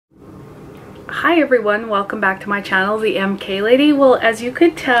Hi everyone, welcome back to my channel, the MK Lady. Well, as you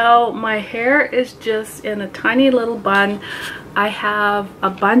could tell, my hair is just in a tiny little bun. I have a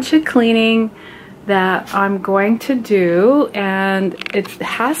bunch of cleaning that I'm going to do, and it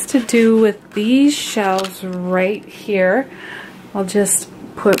has to do with these shelves right here. I'll just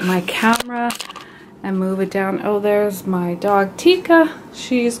put my camera and move it down. Oh, there's my dog Tika.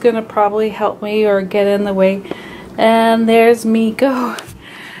 She's gonna probably help me or get in the way. And there's Miko.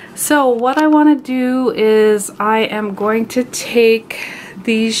 So what I want to do is I am going to take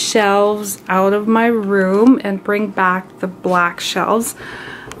these shelves out of my room and bring back the black shelves.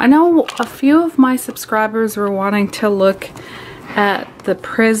 I know a few of my subscribers were wanting to look at the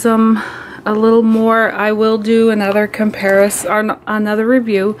prism a little more. I will do another comparison or another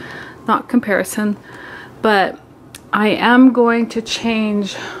review, not comparison, but I am going to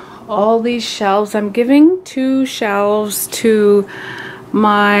change all these shelves. I'm giving 2 shelves to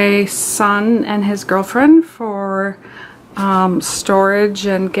my son and his girlfriend for storage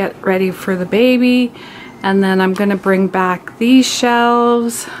and get ready for the baby, and then I'm gonna bring back these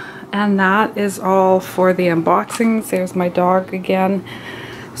shelves, and that is all for the unboxings. There's my dog again.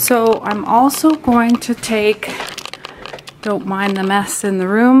 So I'm also going to take, don't mind the mess in the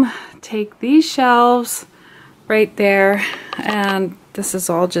room, take these shelves right there, and this is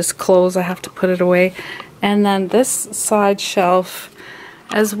all just clothes, I have to put it away, and then this side shelf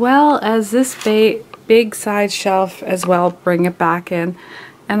as well as this big side shelf as well, bring it back in.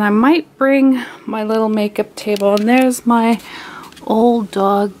 And I might bring my little makeup table, and there's my old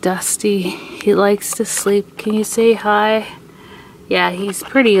dog Dusty. He likes to sleep. Can you say hi? Yeah, he's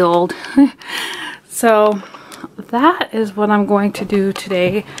pretty old. So that is what I'm going to do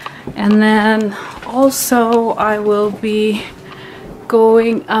today. And then also I will be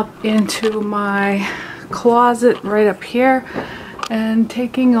going up into my closet right up here and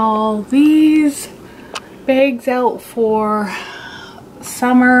taking all these bags out for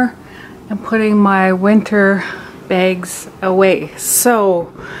summer and putting my winter bags away.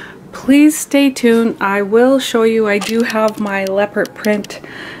 So please stay tuned. I will show you, I do have my leopard print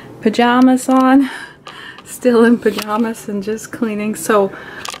pajamas on, still in pajamas and just cleaning. So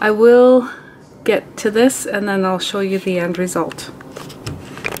I will get to this and then I'll show you the end result.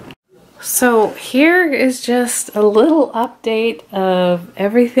 So here is just a little update of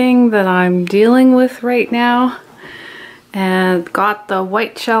everything that I'm dealing with right now, and got the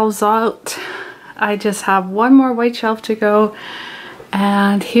white shelves out. I just have one more white shelf to go,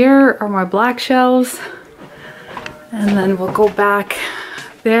 and here are my black shelves, and then we'll go back.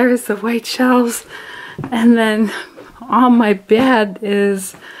 There's the white shelves, and then on my bed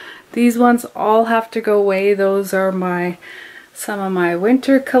is these ones all have to go away. Those are some of my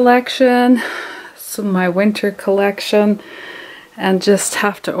winter collection, and just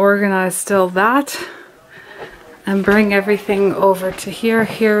have to organize still that and bring everything over to here.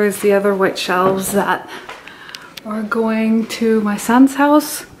 Here is the other white shelves that are going to my son's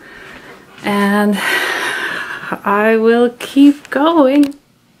house, and I will keep going.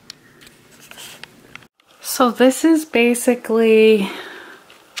 So this is basically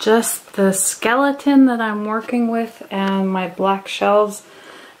just the skeleton that I'm working with and my black shelves.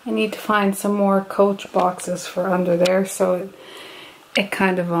 I need to find some more Coach boxes for under there so it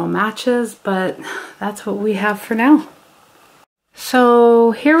kind of all matches, but that's what we have for now.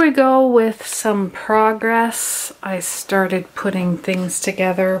 So here we go with some progress. I started putting things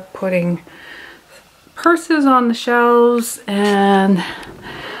together, putting purses on the shelves, and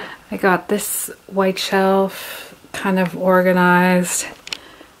I got this white shelf kind of organized.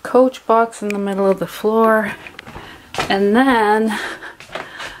 Coach box in the middle of the floor, and then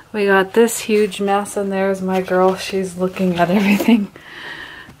we got this huge mess, and there's my girl, she's looking at everything.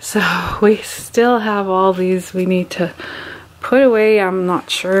 So we still have all these we need to put away. I'm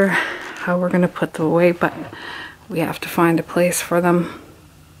not sure how we're gonna put them away, but we have to find a place for them.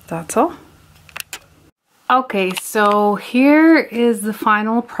 That's all. Okay, so here is the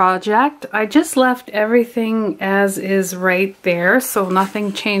final project. I just left everything as is right there, so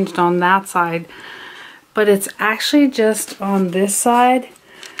nothing changed on that side. But it's actually just on this side.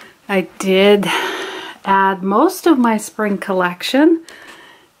 I did add most of my spring collection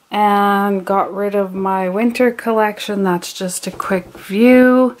and got rid of my winter collection. That's just a quick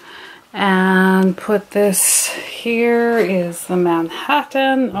view. And put this here is the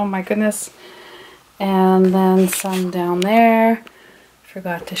Manhattan. Oh my goodness. And then some down there.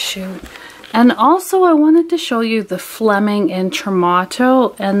 Forgot to shoot. And also I wanted to show you the Fleming in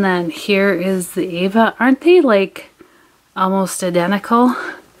Tramato, and then here is the Ava. Aren't they like almost identical?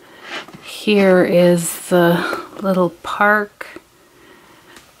 Here is the little park,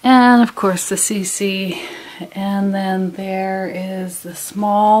 And of course the CC. And then there is the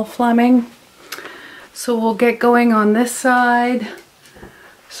small Fleming. So we'll get going on this side.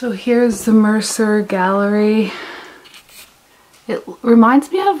 So here's the Mercer Gallery. It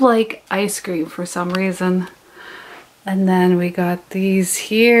reminds me of like ice cream for some reason. And then we got these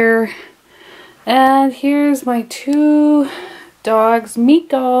here. And here's my two dogs,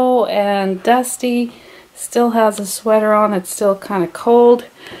 Miko and Dusty. Still has a sweater on, it's still kind of cold.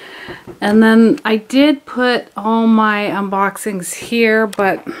 And then I did put all my unboxings here,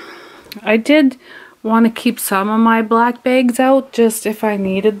 but I did want to keep some of my black bags out just if I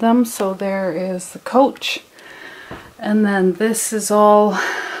needed them. So there is the coach. And then this is all,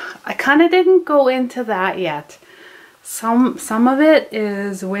 I kind of didn't go into that yet. Some of it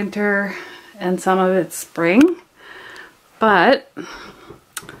is winter and some of it's spring. But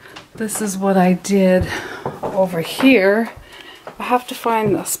this is what I did over here. I have to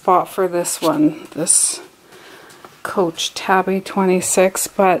find a spot for this one, this Coach Tabby 26,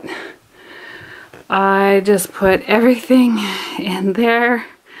 but I just put everything in there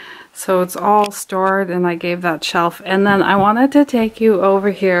so it's all stored, and I gave that shelf. And then I wanted to take you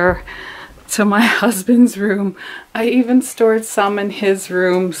over here to my husband's room. I even stored some in his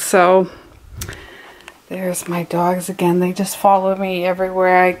room. So there's my dogs again. They just follow me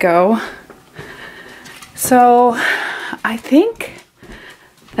everywhere I go. So I think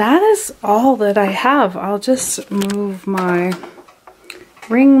that is all that I have. I'll just move my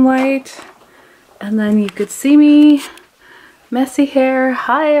ring light and then you could see me. Messy hair.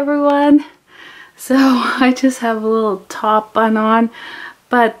 Hi everyone. So I just have a little top bun on.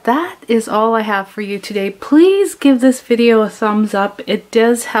 But that is all I have for you today. Please give this video a thumbs up. It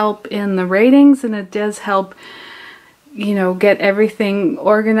does help in the ratings and it does help, you know, get everything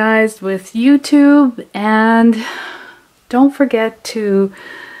organized with YouTube. And don't forget to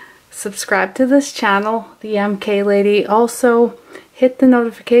subscribe to this channel, the MK Lady. Also hit the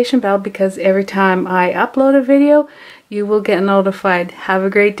notification bell because every time I upload a video, you will get notified. Have a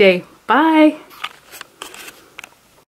great day. Bye.